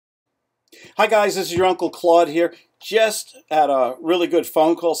Hi guys, this is your Uncle Claude here. Just had a really good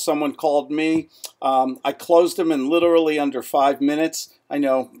phone call. Someone called me. I closed them in literally under 5 minutes. I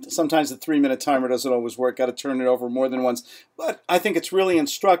know sometimes the 3-minute timer doesn't always work. Got to turn it over more than once. But I think it's really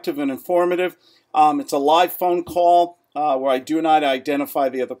instructive and informative. It's a live phone call where I do not identify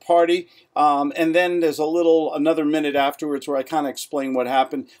the other party. And then there's another minute afterwards where I kind of explain what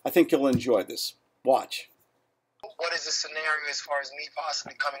happened. I think you'll enjoy this. Watch. What is the scenario as far as me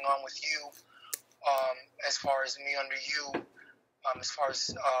possibly coming on with you, as far as me under you, as far as,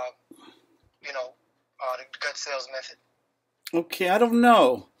 the gut sales method? Okay, I don't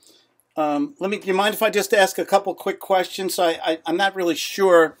know. Do you mind if I just ask a couple quick questions? I'm not really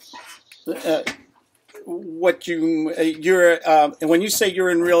sure what when you say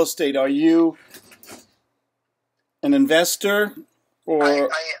you're in real estate, are you an investor? Or I am.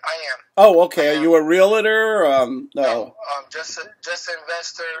 Oh, okay. Are you a realtor? No, just an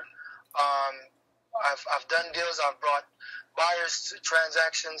investor. I've done deals. I've brought buyers to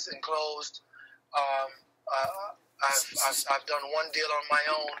transactions and closed. I've done one deal on my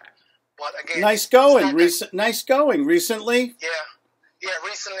own. But again, nice going. Nice going. Recently? Yeah,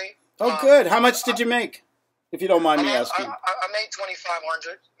 recently. Oh, good. How much did you make? If you don't mind me asking. I made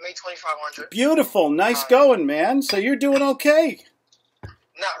 $2,500. Beautiful. Nice going, man. So you're doing okay.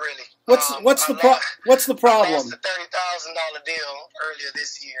 Not really. What's the problem? I lost a $30,000 deal earlier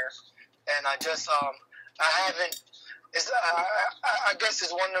this year, and I just I haven't. I guess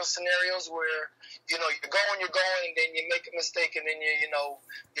it's one of those scenarios where you're going, and then you make a mistake, and then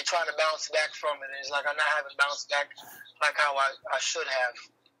you're trying to bounce back from it, and it's like I haven't bounced back like how I should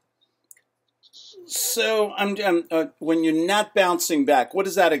have. So when you're not bouncing back, what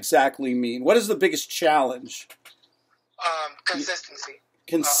does that exactly mean? What is the biggest challenge? Consistency.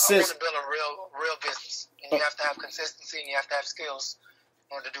 I want to build a real business, and you have to have consistency, and you have to have skills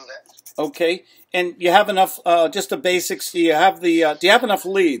in order to do that. Okay, and you have enough. Just the basics. Do you have enough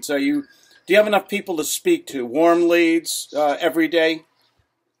leads? Do you have enough people to speak to? Warm leads every day?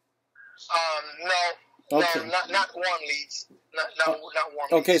 No. Okay. No, not warm leads. Not warm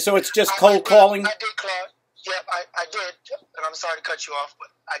leads. Okay, so it's just cold calling. I did, Claude. Yep, I did. And I'm sorry to cut you off, but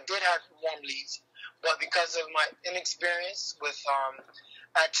I did have warm leads. But because of my inexperience with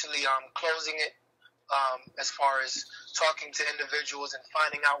actually closing it, as far as talking to individuals and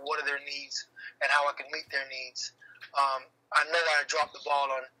finding out what are their needs and how I can meet their needs, I know I dropped the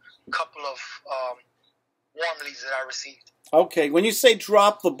ball on a couple of warm leads that I received. Okay, when you say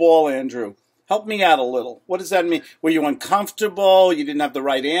drop the ball, Andrew, help me out a little. What does that mean? Were you uncomfortable? You didn't have the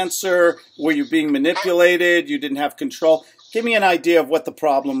right answer? Were you being manipulated? You didn't have control? Give me an idea of what the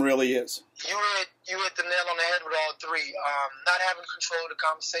problem really is. You hit the nail on the head with all three. Not having control of the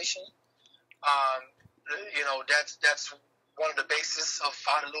conversation. That's one of the basis of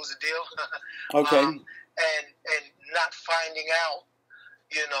how to lose a deal. Okay. And not finding out,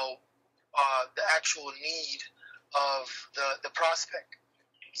 the actual need of the prospect.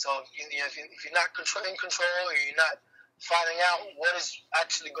 So if you're not in control, or you're not finding out what is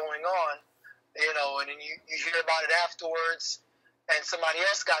actually going on, and then you hear about it afterwards, and somebody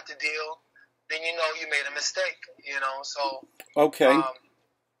else got the deal, then you made a mistake. So okay.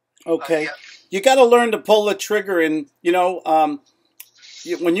 Okay. Yeah. You got to learn to pull the trigger, and when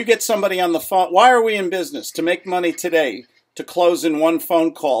you get somebody on the phone, why are we in business? To make money today, to close in one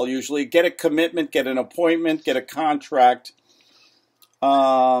phone call. Usually, get a commitment, get an appointment, get a contract.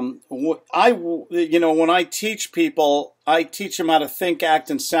 When I teach people, I teach them how to think, act,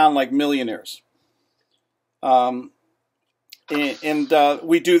 and sound like millionaires.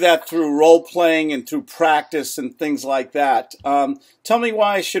 We do that through role playing and through practice and things like that. Tell me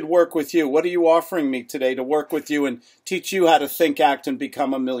why I should work with you. What are you offering me today to work with you and teach you how to think, act, and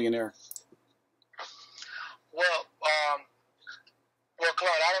become a millionaire? Well,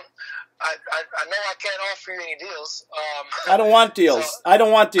 Claude, I know I can't offer you any deals. I don't want deals. I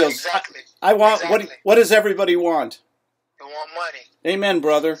don't want deals. Exactly. I want exactly. What does everybody want? You want money. Amen,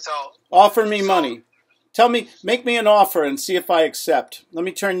 brother. So offer me money. Tell me, make me an offer and see if I accept. Let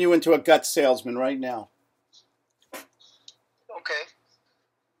me turn you into a gut salesman right now. Okay.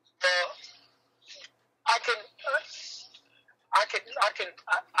 I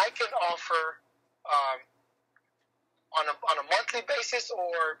can offer on a monthly basis,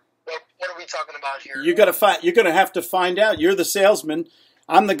 or what are we talking about here? You're gonna have to find out. You're the salesman.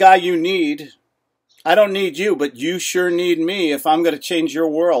 I'm the guy you need. I don't need you, but you sure need me if I'm going to change your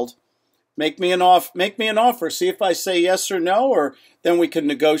world. Make me an offer. See if I say yes or no, or then we can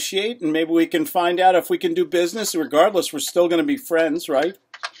negotiate, and maybe we can find out if we can do business. Regardless, we're still going to be friends, right?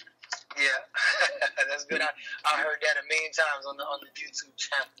 Yeah, that's good. I heard that a million times on the YouTube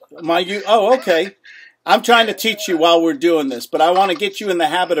channel. Oh, okay. I'm trying to teach you while we're doing this, but I want to get you in the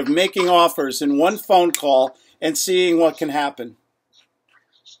habit of making offers in one phone call and seeing what can happen.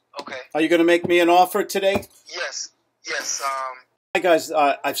 Okay. Are you going to make me an offer today? Yes. Yes. Hi guys,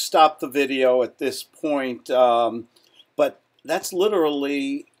 I've stopped the video at this point, but that's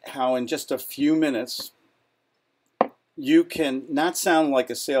literally how in just a few minutes you can not sound like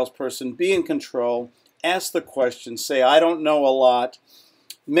a salesperson, be in control, ask the question, say I don't know a lot,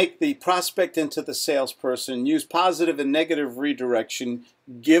 make the prospect into the salesperson, use positive and negative redirection,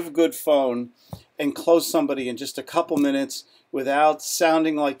 give good phone, and close somebody in just a couple minutes without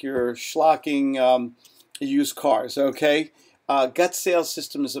sounding like you're schlocking used cars, okay? Gut sales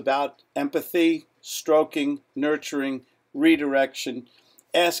system is about empathy, stroking, nurturing, redirection,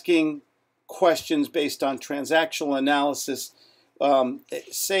 asking questions based on transactional analysis,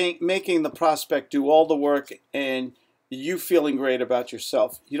 making the prospect do all the work, and you feeling great about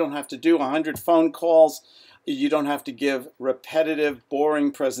yourself. You don't have to do 100 phone calls. You don't have to give repetitive,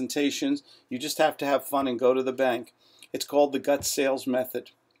 boring presentations. You just have to have fun and go to the bank. It's called the gut sales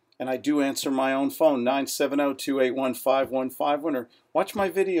method. And I do answer my own phone, 970-281-5151, or watch my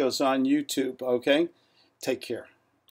videos on YouTube, okay? Take care.